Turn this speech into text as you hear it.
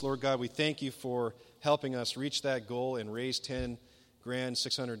Lord God, we thank you for helping us reach that goal and raise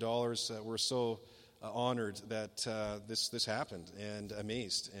 $10,600. We're so honored that this happened and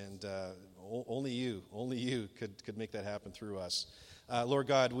amazed. And only you could make that happen through us. Lord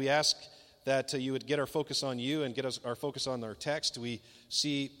God, we ask that you would get our focus on you and get our focus on our text. We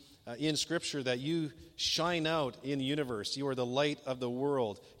see in Scripture that you shine out in the universe. You are the light of the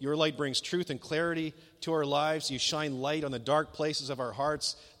world. Your light brings truth and clarity to our lives. You shine light on the dark places of our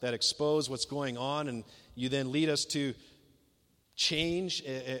hearts that expose what's going on, and you then lead us to change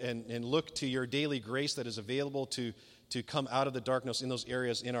and look to your daily grace that is available to come out of the darkness in those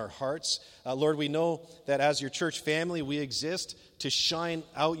areas in our hearts. Lord, we know that as your church family, we exist to shine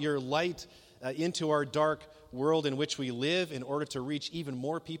out your light into our dark world in which we live in order to reach even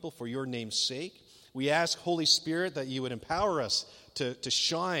more people for your name's sake. We ask, Holy Spirit, that you would empower us to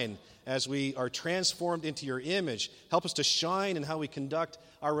shine as we are transformed into your image. Help us to shine in how we conduct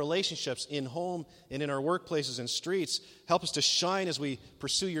our relationships in home and in our workplaces and streets. Help us to shine as we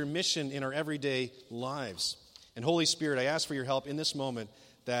pursue your mission in our everyday lives. And Holy Spirit, I ask for your help in this moment,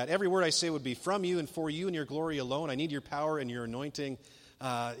 that every word I say would be from you and for you and your glory alone. I need your power and your anointing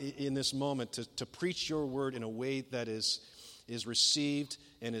in this moment to preach your word in a way that is received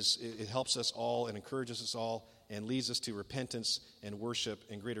and it helps us all and encourages us all and leads us to repentance and worship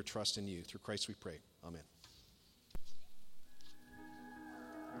and greater trust in you. Through Christ we pray. Amen.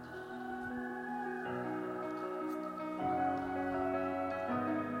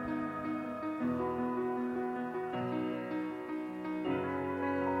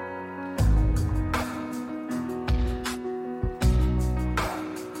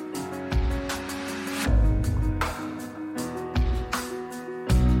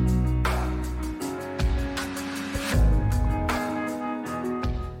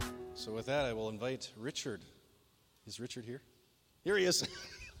 Richard. Is Richard here? Here he is.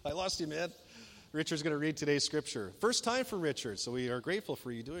 I lost you, man. Richard's going to read today's scripture. First time for Richard, so we are grateful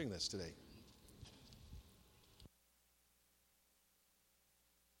for you doing this today.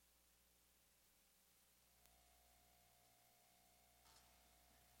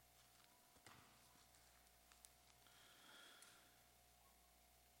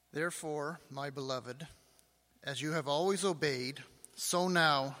 Therefore, my beloved, as you have always obeyed, so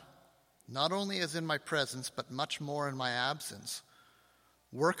now, not only as in my presence, but much more in my absence,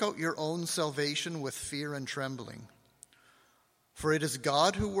 work out your own salvation with fear and trembling. For it is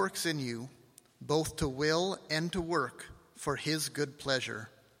God who works in you, both to will and to work for his good pleasure.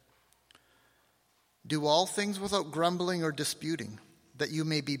 Do all things without grumbling or disputing, that you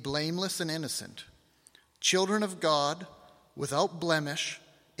may be blameless and innocent, children of God, without blemish,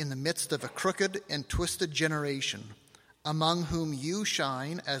 in the midst of a crooked and twisted generation, among whom you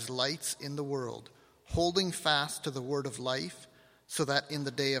shine as lights in the world, holding fast to the word of life, so that in the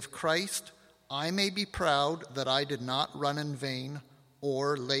day of Christ I may be proud that I did not run in vain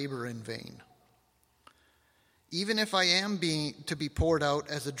or labor in vain. Even if I am to be poured out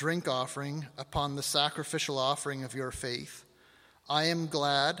as a drink offering upon the sacrificial offering of your faith, I am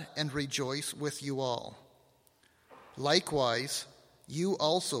glad and rejoice with you all. Likewise, you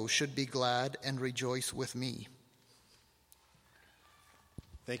also should be glad and rejoice with me.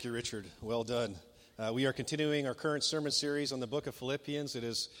 Thank you, Richard. Well done. We are continuing our current sermon series on the book of Philippians. It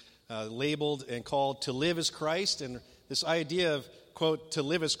is labeled and called To Live as Christ. And this idea of, quote, to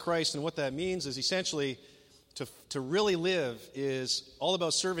live as Christ, and what that means is essentially to really live is all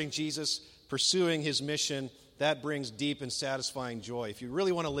about serving Jesus, pursuing his mission. That brings deep and satisfying joy. If you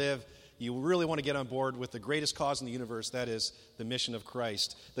really want to live, you really want to get on board with the greatest cause in the universe, that is the mission of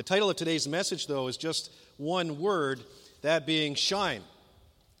Christ. The title of today's message, though, is just one word, that being shine.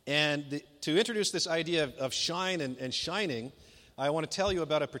 And to introduce this idea of shine and shining, I want to tell you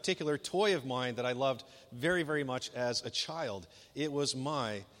about a particular toy of mine that I loved very, very much as a child. It was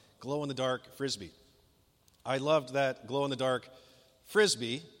my glow-in-the-dark Frisbee. I loved that glow-in-the-dark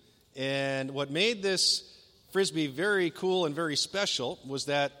Frisbee, and what made this Frisbee very cool and very special was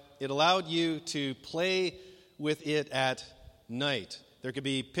that it allowed you to play with it at night. There could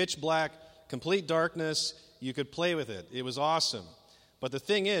be pitch black, complete darkness. You could play with it. It was awesome. But the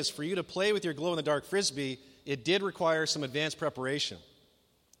thing is, for you to play with your glow-in-the-dark Frisbee, it did require some advanced preparation.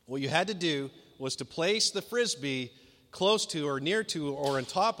 What you had to do was to place the Frisbee close to or near to or on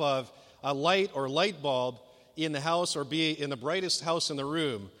top of a light or light bulb in the house, or be in the brightest house in the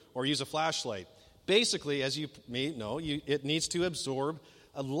room, or use a flashlight. Basically, as you may know, it needs to absorb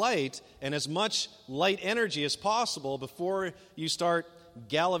a light and as much light energy as possible before you start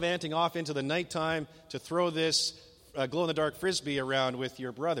gallivanting off into the nighttime to throw this glow-in-the-dark Frisbee around with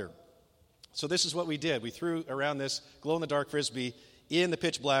your brother. So this is what we did. We threw around this glow-in-the-dark Frisbee in the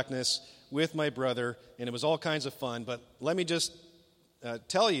pitch blackness with my brother, and it was all kinds of fun. But let me just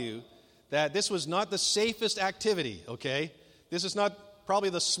tell you that this was not the safest activity, okay? This is not probably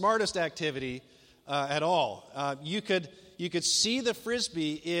the smartest activity at all. You could see the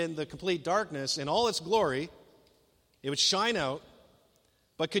Frisbee in the complete darkness in all its glory. It would shine out.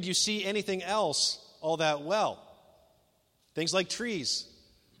 But could you see anything else all that well? Things like trees,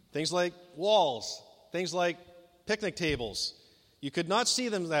 things like walls, things like picnic tables. You could not see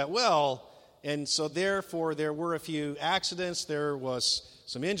them that well, and so therefore there were a few accidents, there was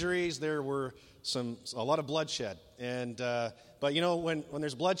some injuries, there were a lot of bloodshed. But you know, when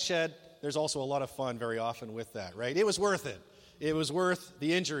there's bloodshed, there's also a lot of fun very often with that, right? It was worth it. It was worth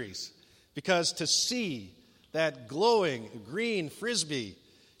the injuries. Because to see that glowing green Frisbee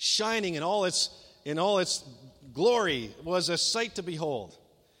shining in all its glory was a sight to behold.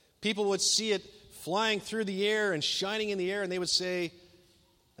 People would see it flying through the air and shining in the air, and they would say,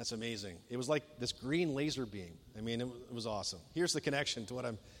 that's amazing. It was like this green laser beam. I mean, it was awesome. Here's the connection to what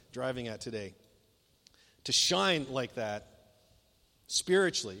I'm driving at today. To shine like that,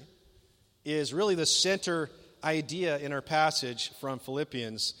 spiritually, is really the center idea in our passage from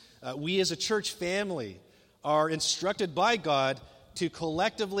Philippians. We as a church family are instructed by God to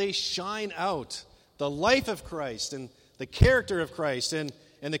collectively shine out the life of Christ and the character of Christ and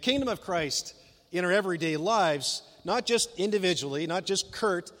the kingdom of Christ in our everyday lives, not just individually, not just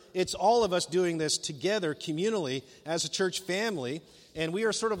Kurt. It's all of us doing this together, communally, as a church family. And we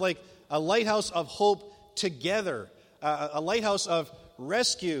are sort of like a lighthouse of hope together, a lighthouse of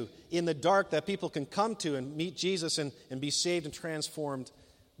rescue in the dark that people can come to and meet Jesus and be saved and transformed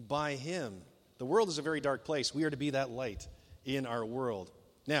by Him. The world is a very dark place. We are to be that light in our world.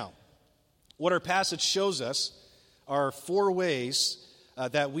 Now, what our passage shows us are 4 ways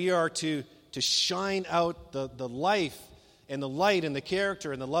that we are to shine out the life and the light and the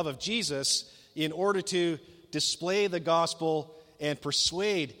character and the love of Jesus in order to display the gospel and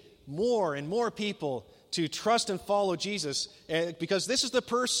persuade more and more people to trust and follow Jesus, because this is the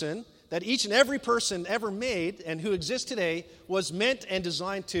person that each and every person ever made and who exists today was meant and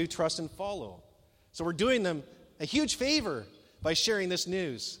designed to trust and follow. So we're doing them a huge favor by sharing this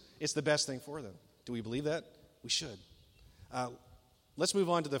news. It's the best thing for them. Do we believe that? We should. Let's move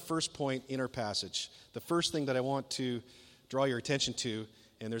on to the first point in our passage. The first thing that I want to draw your attention to,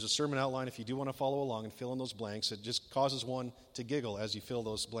 and there's a sermon outline if you do want to follow along and fill in those blanks. It just causes one to giggle as you fill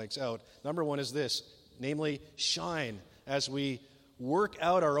those blanks out. Number 1 is this, namely, shine as we work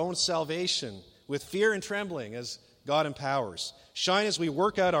out our own salvation with fear and trembling as God empowers. Shine as we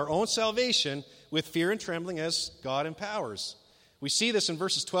work out our own salvation with fear and trembling as God empowers. We see this in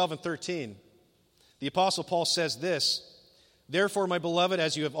verses 12 and 13. The Apostle Paul says this, "Therefore, my beloved,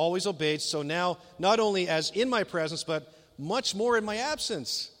 as you have always obeyed, so now, not only as in my presence, but much more in my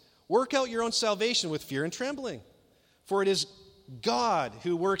absence, work out your own salvation with fear and trembling. For it is God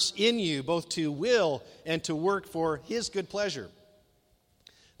who works in you both to will and to work for His good pleasure."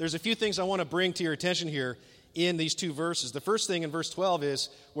 There's a few things I want to bring to your attention here in these 2 verses. The first thing in verse 12 is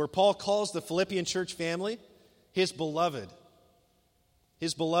where Paul calls the Philippian church family his beloved.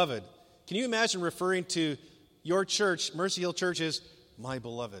 His beloved. Can you imagine referring to your church, Mercy Hill Church, as my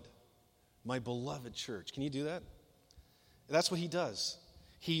beloved church? Can you do that? That's what he does.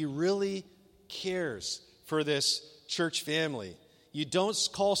 He really cares for this church family. You don't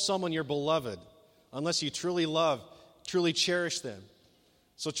call someone your beloved unless you truly love, truly cherish them.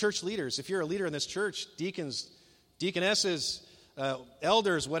 So church leaders, if you're a leader in this church, deacons, deaconesses,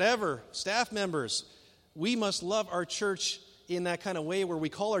 elders, whatever, staff members, we must love our church in that kind of way where we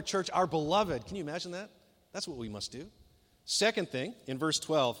call our church our beloved. Can you imagine that? That's what we must do. Second thing, in verse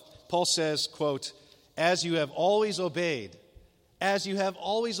 12, Paul says, quote, "As you have always obeyed." As you have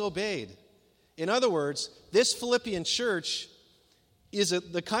always obeyed. In other words, this Philippian church is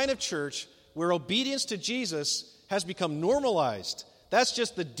the kind of church where obedience to Jesus has become normalized. That's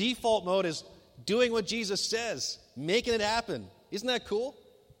just the default mode, is doing what Jesus says, making it happen. Isn't that cool?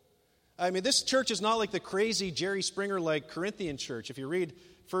 I mean, this church is not like the crazy Jerry Springer-like Corinthian church. If you read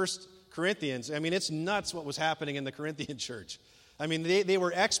 1 Corinthians, I mean, it's nuts what was happening in the Corinthian church. I mean, they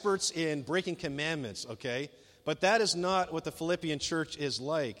were experts in breaking commandments, okay? But that is not what the Philippian church is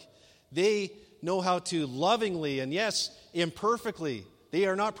like. They know how to lovingly, and yes, imperfectly. They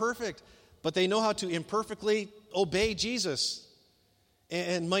are not perfect, but they know how to imperfectly obey Jesus.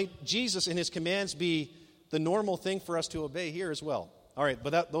 And might Jesus and His commands be the normal thing for us to obey here as well. All right,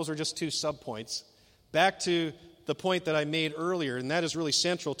 but those are just 2 subpoints. Back to the point that I made earlier, and that is really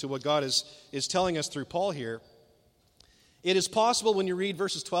central to what God is telling us through Paul here. It is possible when you read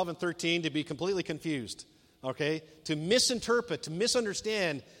verses 12 and 13 to be completely confused. okay, to misinterpret, to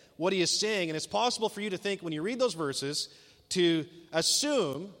misunderstand what he is saying. And it's possible for you to think, when you read those verses, to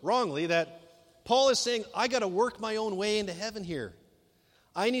assume wrongly that Paul is saying, I got to work my own way into heaven here.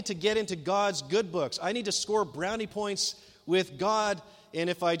 I need to get into God's good books. I need to score brownie points with God, and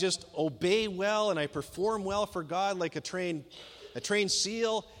if I just obey well and I perform well for God like a trained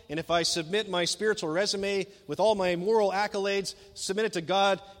SEAL, and if I submit my spiritual resume with all my moral accolades, submit it to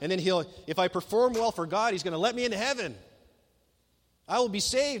God, and then if I perform well for God, he's going to let me into heaven. I will be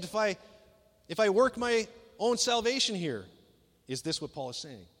saved if I work my own salvation here. Is this what Paul is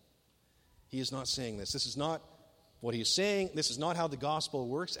saying? He is not saying this. This is not what he is saying. This is not how the gospel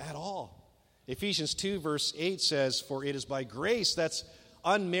works at all. Ephesians 2 verse 8 says, for it is by grace, that's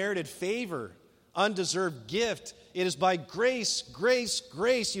unmerited favor, undeserved gift. It is by grace, grace,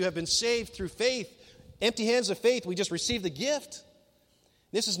 grace you have been saved through faith. Empty hands of faith, we just receive the gift.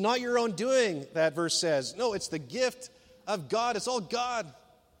 This is not your own doing, that verse says. No, it's the gift of God. It's all God.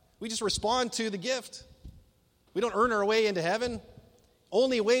 We just respond to the gift. We don't earn our way into heaven.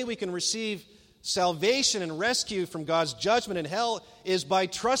 Only way we can receive salvation and rescue from God's judgment in hell is by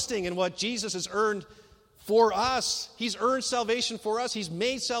trusting in what Jesus has earned for us. He's earned salvation for us. He's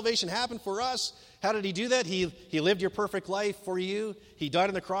made salvation happen for us. How did he do that? He lived your perfect life for you. He died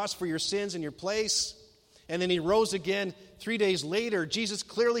on the cross for your sins in your place. And then he rose again 3 days later. Jesus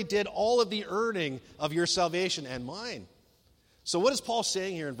clearly did all of the earning of your salvation and mine. So what is Paul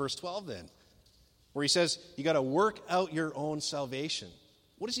saying here in verse 12 then? Where he says, you got to work out your own salvation.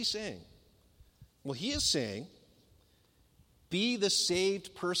 What is he saying? Well, he is saying, be the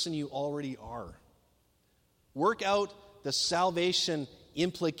saved person you already are. Work out the salvation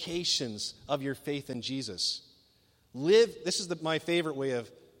implications of your faith in Jesus. This is my favorite way of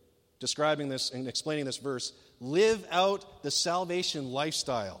describing this and explaining this verse. Live out the salvation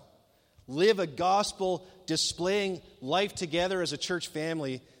lifestyle. Live a gospel displaying life together as a church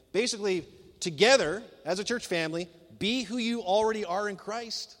family. Basically, together as a church family, be who you already are in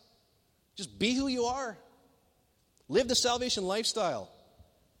Christ. Just be who you are. Live the salvation lifestyle.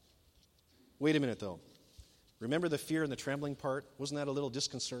 Wait a minute, though. Remember the fear and the trembling part? Wasn't that a little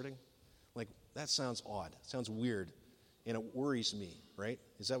disconcerting? Like, that sounds odd. It sounds weird. And it worries me, right?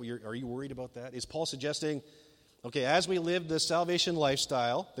 Is that what are you worried about that? Is Paul suggesting, okay, as we live the salvation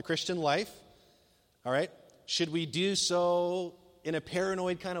lifestyle, the Christian life, all right, should we do so in a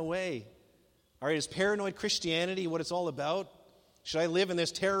paranoid kind of way? All right, is paranoid Christianity what it's all about? Should I live in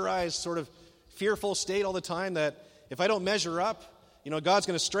this terrorized, sort of fearful state all the time that if I don't measure up, God's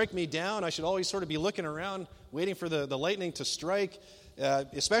going to strike me down? I should always sort of be looking around, waiting for the lightning to strike,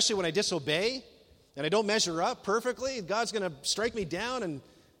 especially when I disobey and I don't measure up perfectly. God's going to strike me down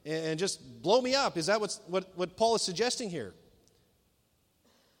and just blow me up. Is that what Paul is suggesting here?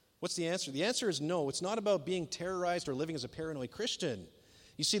 What's the answer? The answer is no. It's not about being terrorized or living as a paranoid Christian.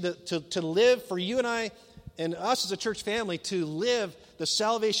 You see, to live, for you and I and us as a church family, to live the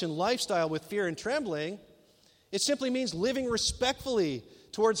salvation lifestyle with fear and trembling, it simply means living respectfully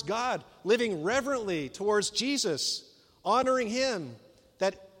towards God, living reverently towards Jesus, honoring him,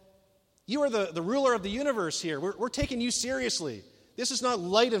 that you are the ruler of the universe here. We're taking you seriously. This is not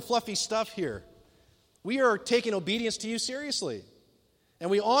light and fluffy stuff here. We are taking obedience to you seriously. And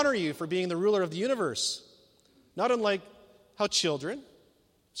we honor you for being the ruler of the universe. Not unlike how children,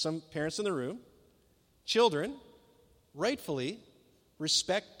 some parents in the room, children rightfully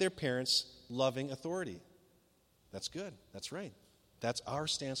respect their parents' loving authority. That's good. That's right. That's our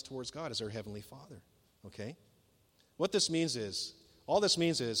stance towards God as our Heavenly Father. Okay? What this means is, all this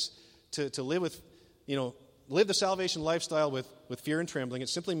means is to live with, live the salvation lifestyle with fear and trembling. It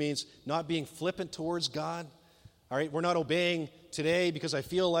simply means not being flippant towards God. All right? We're not obeying today because I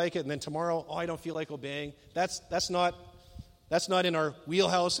feel like it, and then tomorrow, I don't feel like obeying. That's not in our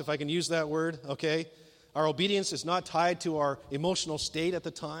wheelhouse, if I can use that word, okay? Our obedience is not tied to our emotional state at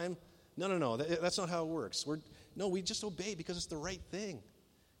the time. No. That's not how it works. We just obey because it's the right thing.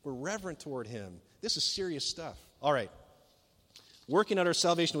 We're reverent toward him. This is serious stuff. All right. Working out our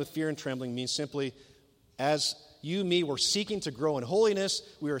salvation with fear and trembling means simply, as you, me, we're seeking to grow in holiness.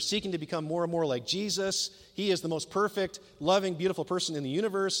 We are seeking to become more and more like Jesus. He is the most perfect, loving, beautiful person in the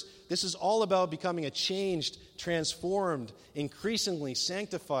universe. This is all about becoming a changed, transformed, increasingly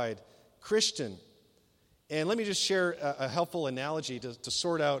sanctified Christian. And let me just share a helpful analogy to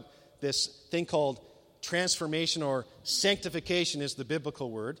sort out this thing called transformation, or sanctification is the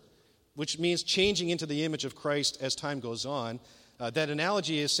biblical word, which means changing into the image of Christ as time goes on. That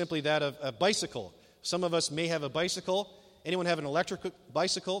analogy is simply that of a bicycle. Some of us may have a bicycle. Anyone have an electric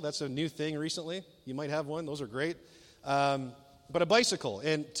bicycle? That's a new thing recently. You might have one. Those are great. But a bicycle.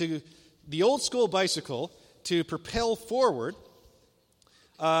 And to the old school bicycle, to propel forward,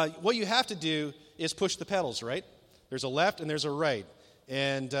 what you have to do is push the pedals, right? There's a left and there's a right.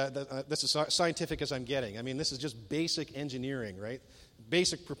 And that's as scientific as I'm getting. I mean, this is just basic engineering, right?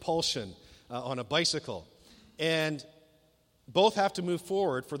 Basic propulsion on a bicycle. And both have to move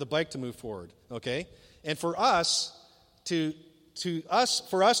forward for the bike to move forward, okay? And for us to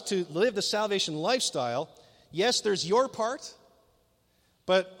live the salvation lifestyle, yes, there's your part,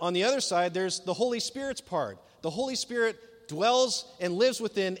 but on the other side, there's the Holy Spirit's part. The Holy Spirit dwells and lives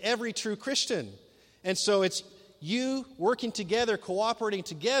within every true Christian. And so it's you working together, cooperating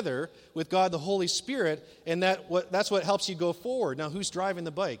together with God the Holy Spirit, and that's what helps you go forward. Now, who's driving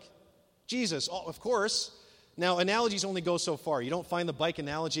the bike? Jesus, of course. Now, analogies only go so far. You don't find the bike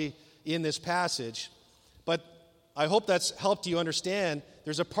analogy in this passage, but I hope that's helped you understand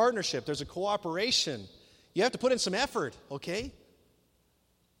there's a partnership, there's a cooperation. You have to put in some effort, okay?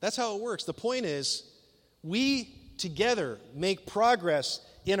 That's how it works. The point is, we together make progress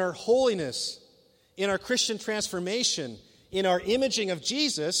in our holiness, in our Christian transformation, in our imaging of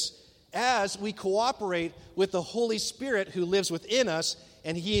Jesus as we cooperate with the Holy Spirit who lives within us,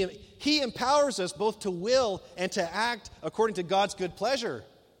 and He empowers us both to will and to act according to God's good pleasure.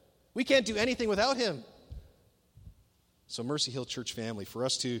 We can't do anything without Him. So Mercy Hill Church family, for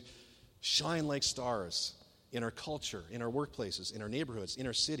us to shine like stars in our culture, in our workplaces, in our neighborhoods, in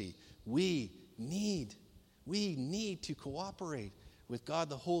our city, we need to cooperate with God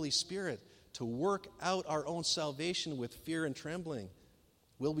the Holy Spirit to work out our own salvation with fear and trembling.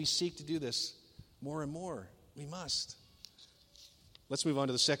 Will we seek to do this more and more? We must. Let's move on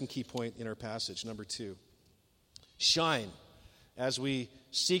to the second key point in our passage, number 2. Shine as we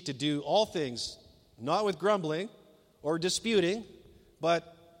seek to do all things, not with grumbling or disputing,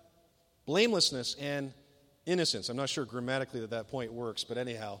 but blamelessness and innocence. I'm not sure grammatically that point works, but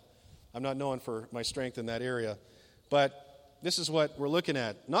anyhow, I'm not known for my strength in that area. But this is what we're looking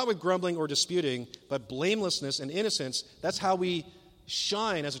at. Not with grumbling or disputing, but blamelessness and innocence. That's how we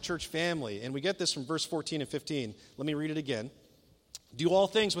shine as a church family. And we get this from verse 14 and 15. Let me read it again. Do all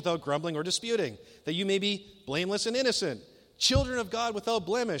things without grumbling or disputing, that you may be blameless and innocent, children of God without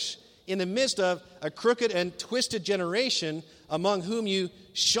blemish, in the midst of a crooked and twisted generation, among whom you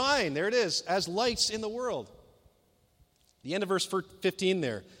shine, there it is, as lights in the world. The end of verse 15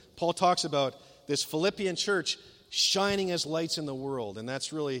 there, Paul talks about this Philippian church shining as lights in the world, and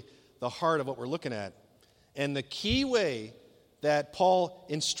that's really the heart of what we're looking at. And the key way that Paul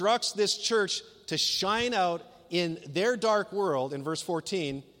instructs this church to shine out in their dark world, in verse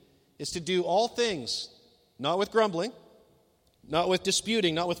 14, is to do all things, not with grumbling, not with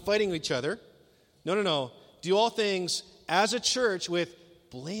disputing, not with fighting each other. No. Do all things as a church with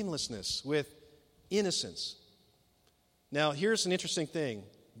blamelessness, with innocence. Now, here's an interesting thing.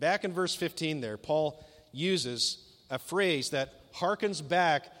 Back in verse 15 there, Paul uses a phrase that harkens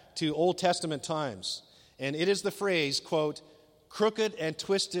back to Old Testament times. And it is the phrase, quote, crooked and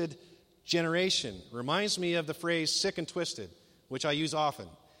twisted generation. Reminds me of the phrase sick and twisted, which I use often.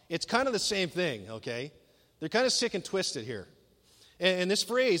 It's kind of the same thing, okay? They're kind of sick and twisted here. And this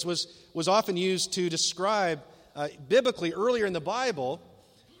phrase was often used to describe, biblically, earlier in the Bible,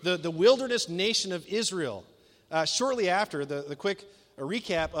 the wilderness nation of Israel. Shortly after, the quick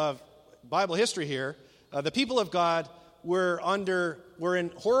recap of Bible history here, the people of God were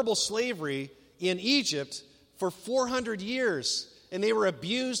in horrible slavery in Egypt for 400 years, and they were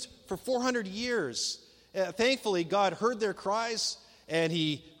abused for 400 years. Thankfully, God heard their cries, and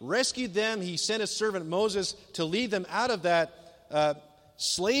He rescued them. He sent His servant Moses to lead them out of that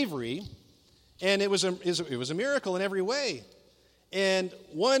slavery, and it was a miracle in every way. And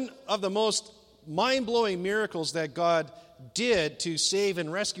one of the most mind-blowing miracles that God did to save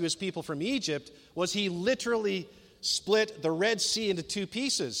and rescue His people from Egypt was He literally split the Red Sea into two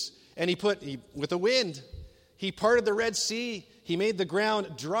pieces. And with a wind, He parted the Red Sea. He made the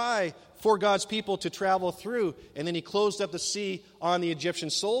ground dry for God's people to travel through. And then He closed up the sea on the Egyptian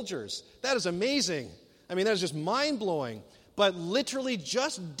soldiers. That is amazing. I mean, that is just mind-blowing. But literally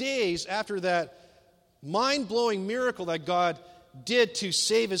just days after that mind-blowing miracle that God did to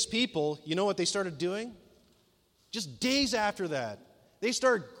save His people, you know what they started doing? Just days after that, they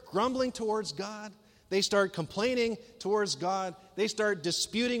start grumbling towards God. They start complaining towards God. They start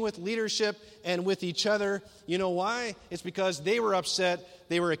disputing with leadership and with each other. You know why? It's because they were upset.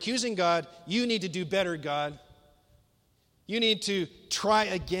 They were accusing God. You need to do better, God. You need to try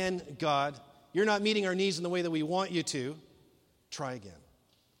again, God. You're not meeting our needs in the way that we want you to. Try again.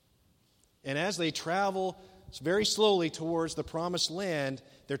 And as they travel very slowly towards the promised land,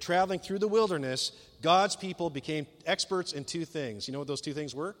 they're traveling through the wilderness. God's people became experts in two things. You know what those two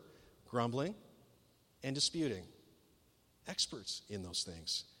things were? Grumbling and disputing. Experts in those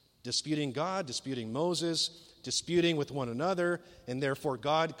things. Disputing God, disputing Moses, disputing with one another, and therefore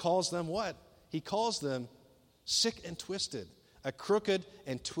God calls them what? He calls them sick and twisted, a crooked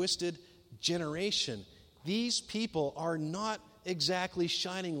and twisted generation. These people are not exactly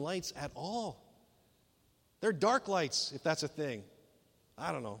shining lights at all. They're dark lights, if that's a thing.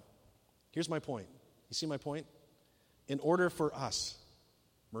 I don't know. Here's my point. You see my point? In order for us,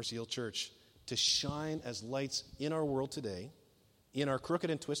 Mercy Hill Church, to shine as lights in our world today, in our crooked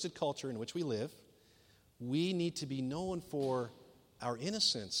and twisted culture in which we live, we need to be known for our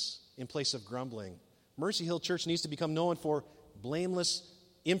innocence in place of grumbling. Mercy Hill Church needs to become known for blameless,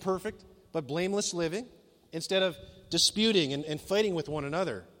 imperfect, but blameless living instead of disputing and fighting with one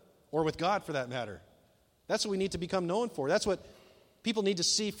another, or with God for that matter. That's what we need to become known for. That's what people need to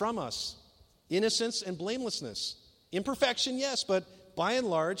see from us. Innocence and blamelessness. Imperfection, yes, but by and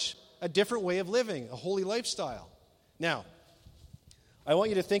large, a different way of living, a holy lifestyle. Now, I want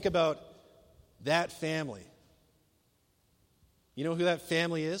you to think about that family. You know who that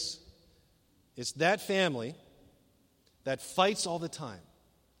family is? It's that family that fights all the time.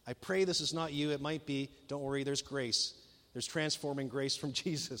 I pray this is not you. It might be. Don't worry, there's grace. There's transforming grace from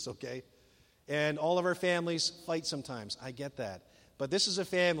Jesus, okay? And all of our families fight sometimes. I get that. But this is a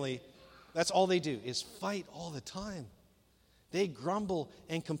family, that's all they do, is fight all the time. They grumble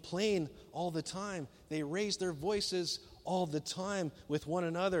and complain all the time. They raise their voices all the time with one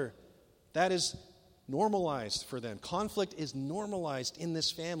another. That is normalized for them. Conflict is normalized in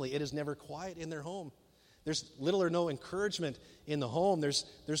this family. It is never quiet in their home. There's little or no encouragement in the home.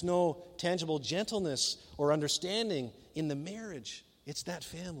 There's no tangible gentleness or understanding in the marriage. It's that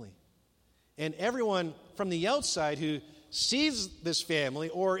family. And everyone from the outside who sees this family,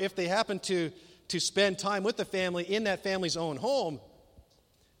 or if they happen to spend time with the family in that family's own home,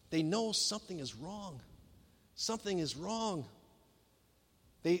 they know something is wrong. Something is wrong.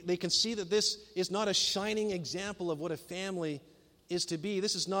 They can see that this is not a shining example of what a family is to be.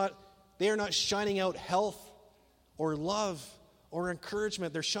 They are not shining out health or love or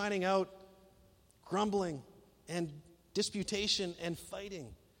encouragement. They're shining out grumbling and disputation and fighting.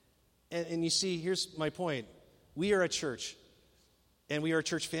 And you see, here's my point. We are a church, and we are a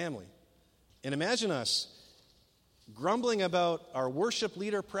church family. And imagine us grumbling about our worship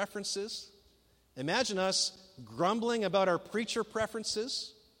leader preferences. Imagine us grumbling about our preacher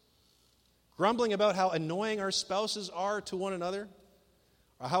preferences. Grumbling about how annoying our spouses are to one another.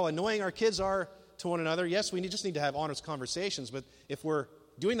 Or how annoying our kids are to one another. Yes, we just need to have honest conversations, but if we're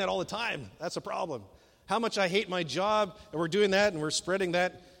doing that all the time, that's a problem. How much I hate my job, and we're doing that, and we're spreading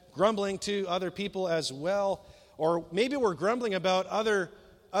that grumbling to other people as well. Or maybe we're grumbling about other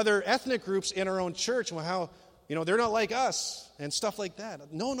ethnic groups in our own church, and how, they're not like us, and stuff like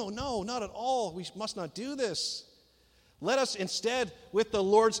that. No, not at all. We must not do this. Let us instead, with the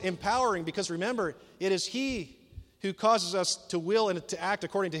Lord's empowering, because remember, it is He who causes us to will and to act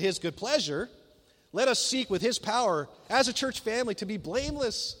according to His good pleasure. Let us seek with His power, as a church family, to be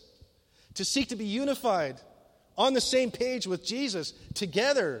blameless, to seek to be unified, on the same page with Jesus,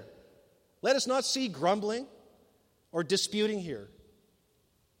 together. Let us not see grumbling or disputing here.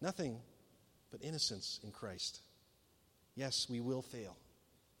 Nothing but innocence in Christ. Yes, we will fail.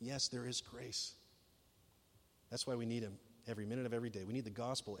 Yes, there is grace. That's why we need Him every minute of every day. We need the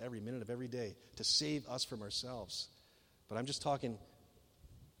gospel every minute of every day to save us from ourselves. But I'm just talking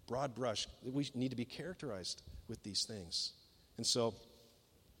broad brush. We need to be characterized with these things. And so,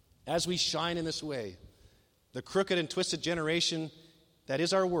 as we shine in this way, the crooked and twisted generation that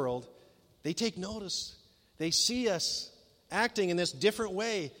is our world, they take notice. They see us acting in this different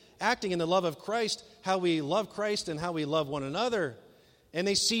way, acting in the love of Christ, how we love Christ and how we love one another. And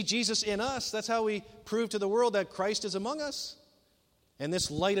they see Jesus in us. That's how we prove to the world that Christ is among us. And this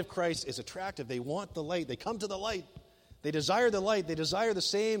light of Christ is attractive. They want the light. They come to the light. They desire the light. They desire the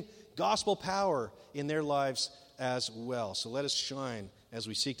same gospel power in their lives as well. So let us shine as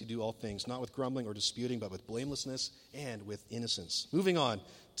we seek to do all things, not with grumbling or disputing, but with blamelessness and with innocence. Moving on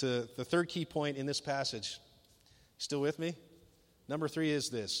to the third key point in this passage. Still with me? Number 3 is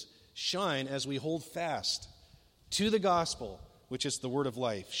this: shine as we hold fast to the gospel, which is the word of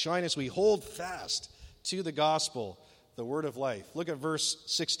life. Shine as we hold fast to the gospel, the word of life. Look at verse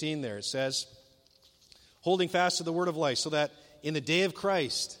 16 there. It says, holding fast to the word of life, so that in the day of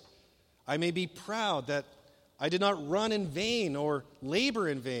Christ I may be proud that I did not run in vain or labor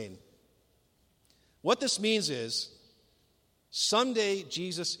in vain. What this means is, someday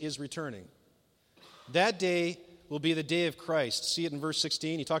Jesus is returning. That day will be the day of Christ. See it in verse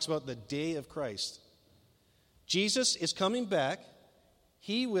 16. He talks about the day of Christ. Jesus is coming back.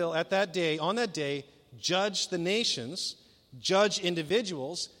 He will, on that day, judge the nations, judge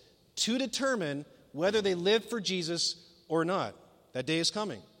individuals to determine whether they live for Jesus or not. That day is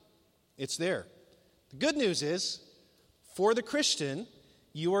coming. It's there. The good news is, for the Christian,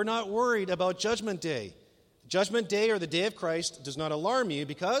 you are not worried about Judgment Day. Judgment Day, or the day of Christ, does not alarm you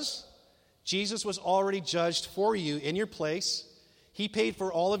because Jesus was already judged for you in your place. He paid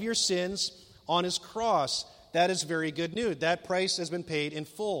for all of your sins on his cross. That is very good news. That price has been paid in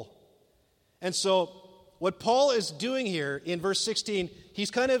full. And so what Paul is doing here in verse 16,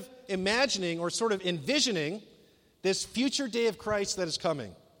 he's kind of imagining or sort of envisioning this future day of Christ that is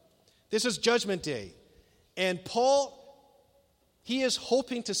coming. This is Judgment Day. And Paul, he is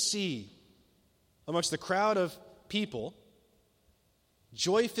hoping to see amongst the crowd of people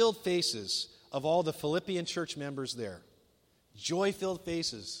joy-filled faces of all the Philippian church members there. Joy-filled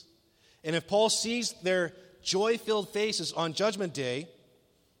faces. And if Paul sees their joy-filled faces on Judgment Day,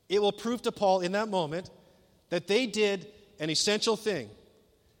 it will prove to Paul in that moment that they did an essential thing.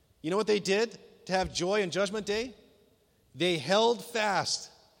 You know what they did to have joy on Judgment Day? They held fast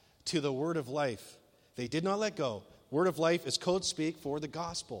to the word of life. They did not let go. Word of life is code speak for the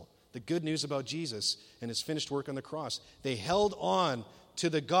gospel, the good news about Jesus and his finished work on the cross. They held on to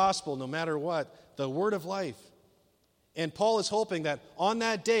the gospel no matter what, the word of life. And Paul is hoping that on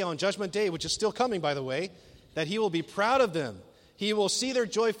that day, on Judgment Day, which is still coming, by the way, that he will be proud of them. He will see their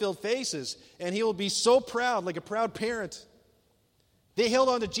joy-filled faces, and he will be so proud, like a proud parent. They held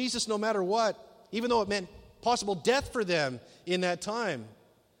on to Jesus no matter what, even though it meant possible death for them in that time.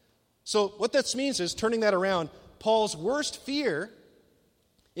 So what this means is, turning that around, Paul's worst fear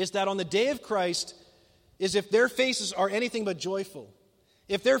is that on the day of Christ is if their faces are anything but joyful,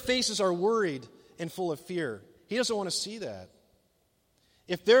 if their faces are worried and full of fear. He doesn't want to see that.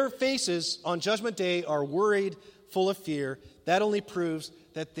 If their faces on Judgment Day are worried, full of fear, that only proves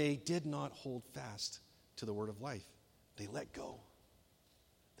that they did not hold fast to the word of life. They let go.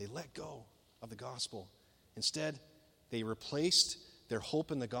 They let go of the gospel. Instead, they replaced their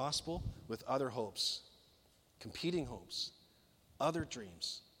hope in the gospel with other hopes, competing hopes, other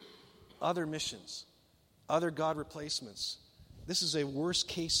dreams, other missions, other God replacements. This is a worst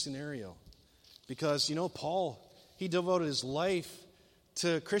case scenario because, Paul, he devoted his life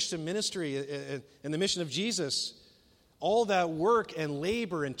to Christian ministry and the mission of Jesus. All that work and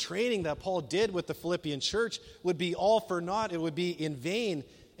labor and training that Paul did with the Philippian church would be all for naught. It would be in vain.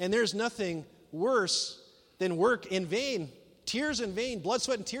 And there's nothing worse than work in vain. Tears in vain, blood,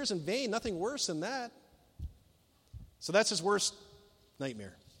 sweat, and tears in vain. Nothing worse than that. So that's his worst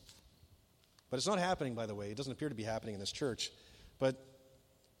nightmare. But it's not happening, by the way. It doesn't appear to be happening in this church. But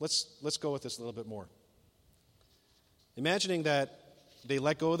let's go with this a little bit more. Imagining that they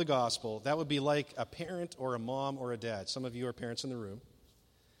let go of the gospel, that would be like a parent or a mom or a dad. Some of you are parents in the room.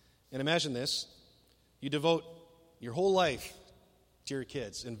 And imagine this. You devote your whole life to your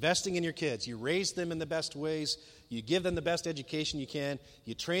kids, investing in your kids. You raise them in the best ways. You give them the best education you can.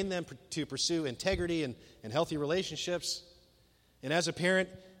 You train them to pursue integrity and healthy relationships. And as a parent,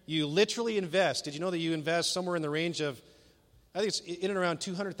 you literally invest. Did you know that you invest somewhere in the range of, I think it's in and around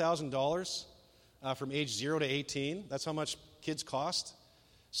 $200,000 from age 0 to 18. That's how much kids cost,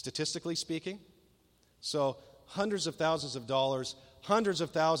 statistically speaking. So hundreds of thousands of dollars, hundreds of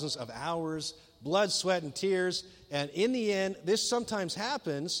thousands of hours, blood, sweat, and tears. And in the end, this sometimes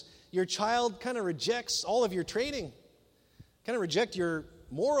happens. Your child kind of rejects all of your training, kind of reject your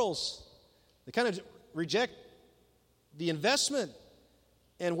morals. They kind of reject the investment.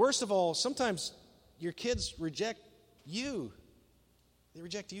 And worst of all, sometimes your kids reject you. They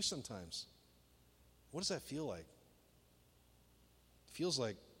reject you sometimes. What does that feel like? It feels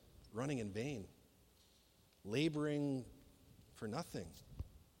like running in vain, laboring for nothing.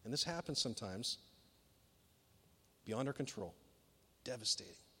 And this happens sometimes beyond our control.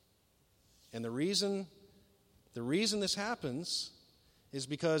 Devastating. And the reason this happens is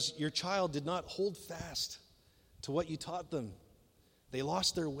because your child did not hold fast to what you taught them. They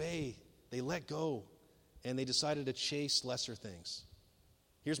lost their way. They let go. And they decided to chase lesser things.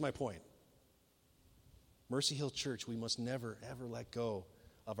 Here's my point. Mercy Hill Church, we must never, ever let go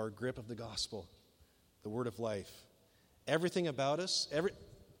of our grip of the gospel, the word of life. Everything about us,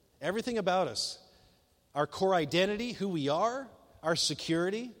 our core identity, who we are, our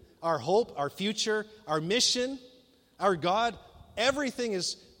security, our hope, our future, our mission, our God, everything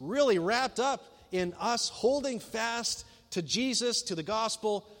is really wrapped up in us holding fast to Jesus, to the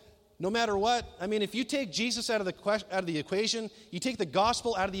gospel, no matter what. I mean, if you take Jesus out of the equation, you take the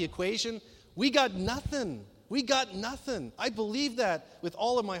gospel out of the equation, we got nothing. We got nothing. I believe that with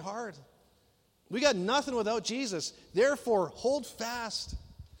all of my heart. We got nothing without Jesus. Therefore, hold fast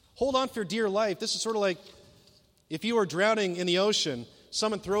hold on for dear life. This is sort of like if you are drowning in the ocean,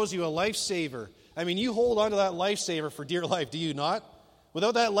 someone throws you a lifesaver. I mean, you hold on to that lifesaver for dear life, do you not?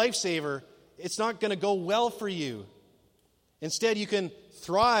 Without that lifesaver, it's not going to go well for you. Instead, you can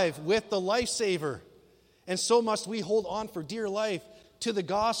thrive with the lifesaver. And so must we hold on for dear life to the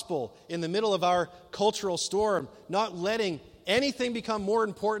gospel in the middle of our cultural storm, not letting anything become more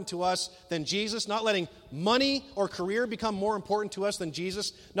important to us than Jesus, not letting money or career become more important to us than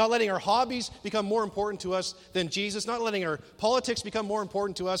Jesus, not letting our hobbies become more important to us than Jesus, not letting our politics become more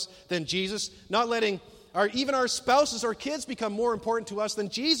important to us than Jesus, not letting even our spouses or kids become more important to us than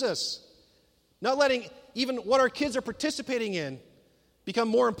Jesus, not letting even what our kids are participating in become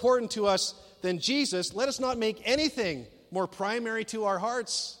more important to us than Jesus. Let us not make anything more primary to our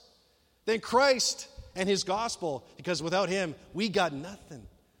hearts than Christ and his gospel, because without him, we got nothing.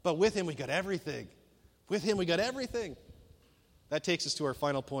 But with him, we got everything. With him, we got everything. That takes us to our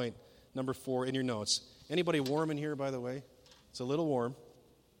final point, number 4 in your notes. Anybody warm in here, by the way? It's a little warm.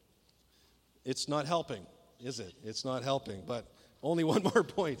 It's not helping, is it? It's not helping, but only one more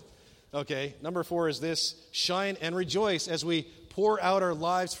point. Okay, number 4 is this: shine and rejoice as we pour out our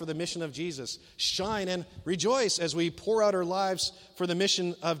lives for the mission of Jesus. Shine and rejoice as we pour out our lives for the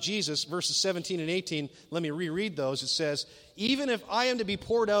mission of Jesus. Verses 17 and 18, let me reread those. It says, even if I am to be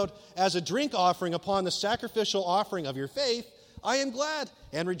poured out as a drink offering upon the sacrificial offering of your faith, I am glad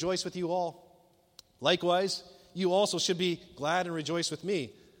and rejoice with you all. Likewise, you also should be glad and rejoice with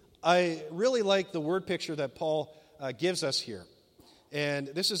me. I really like the word picture that Paul gives us here. And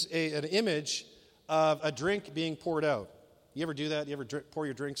this is an image of a drink being poured out. You ever do that? You ever pour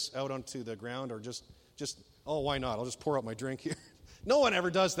your drinks out onto the ground, or just oh, why not? I'll just pour out my drink here. No one ever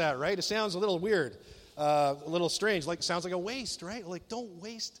does that, right? It sounds a little weird, a little strange. Like, it sounds like a waste, right? Like, don't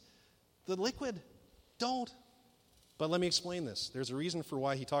waste the liquid. Don't. But let me explain this. There's a reason for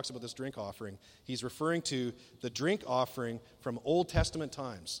why he talks about this drink offering. He's referring to the drink offering from Old Testament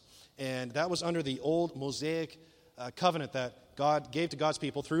times. And that was under the old Mosaic covenant that God gave to God's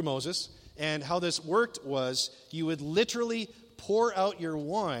people through Moses. And how this worked was you would literally pour out your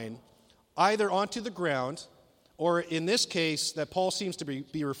wine either onto the ground, or in this case that Paul seems to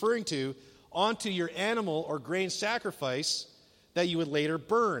be referring to, onto your animal or grain sacrifice that you would later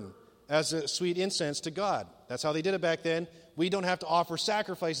burn as a sweet incense to God. That's how they did it back then. We don't have to offer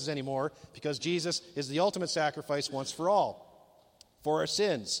sacrifices anymore because Jesus is the ultimate sacrifice once for all for our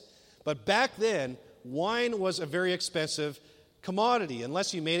sins. But back then, wine was a very expensive commodity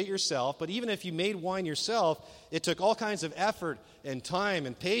unless you made it yourself. But even if you made wine yourself, it took all kinds of effort and time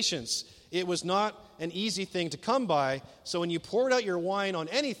and patience. It was not an easy thing to come by. So when you poured out your wine on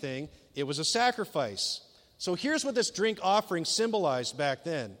anything, it was a sacrifice. So here's what this drink offering symbolized back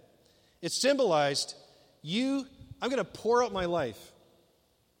then. It symbolized I'm going to pour out my life.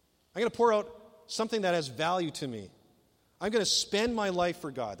 I'm going to pour out something that has value to me. I'm going to spend my life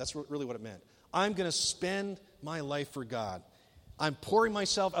for God. That's really what it meant. I'm going to spend my life for God. I'm pouring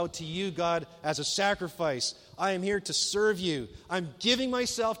myself out to you, God, as a sacrifice. I am here to serve you. I'm giving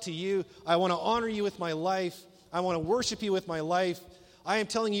myself to you. I want to honor you with my life. I want to worship you with my life. I am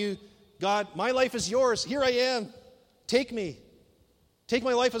telling you, God, my life is yours. Here I am. Take me. Take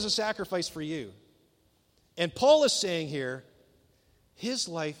my life as a sacrifice for you. And Paul is saying here, his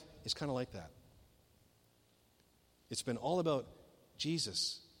life is kind of like that. It's been all about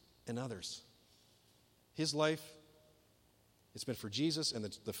Jesus and others. His life, it's been for Jesus and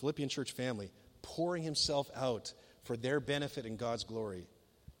the Philippian church family, pouring himself out for their benefit and God's glory.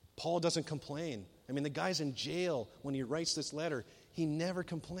 Paul doesn't complain. I mean, the guy's in jail when he writes this letter. He never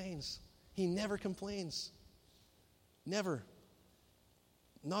complains. He never complains. Never.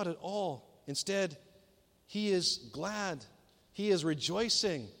 Not at all. Instead, he is glad. He is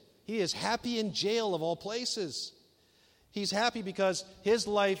rejoicing. He is happy in jail of all places. He's happy because his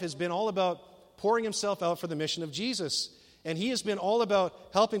life has been all about pouring himself out for the mission of Jesus. And he has been all about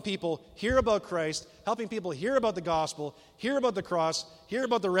helping people hear about Christ, helping people hear about the gospel, hear about the cross, hear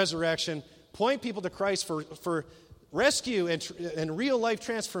about the resurrection, point people to Christ for rescue and real life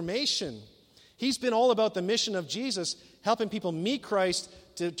transformation. He's been all about the mission of Jesus, helping people meet Christ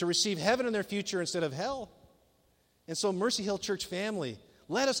to receive heaven in their future instead of hell. And so, Mercy Hill Church family,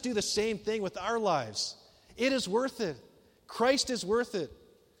 let us do the same thing with our lives. It is worth it. Christ is worth it.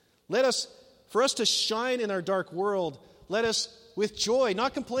 For us to shine in our dark world, let us, with joy,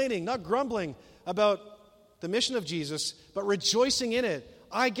 not complaining, not grumbling about the mission of Jesus, but rejoicing in it.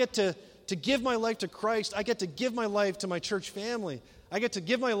 I get to give my life to Christ. I get to give my life to my church family. I get to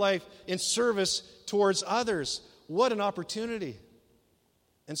give my life in service towards others. What an opportunity.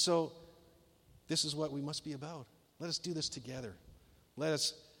 And so, this is what we must be about. Let us do this together. Let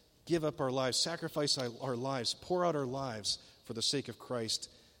us give up our lives, sacrifice our lives, pour out our lives for the sake of Christ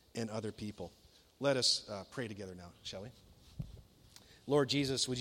and other people. Let us pray together now, shall we? Lord Jesus, would you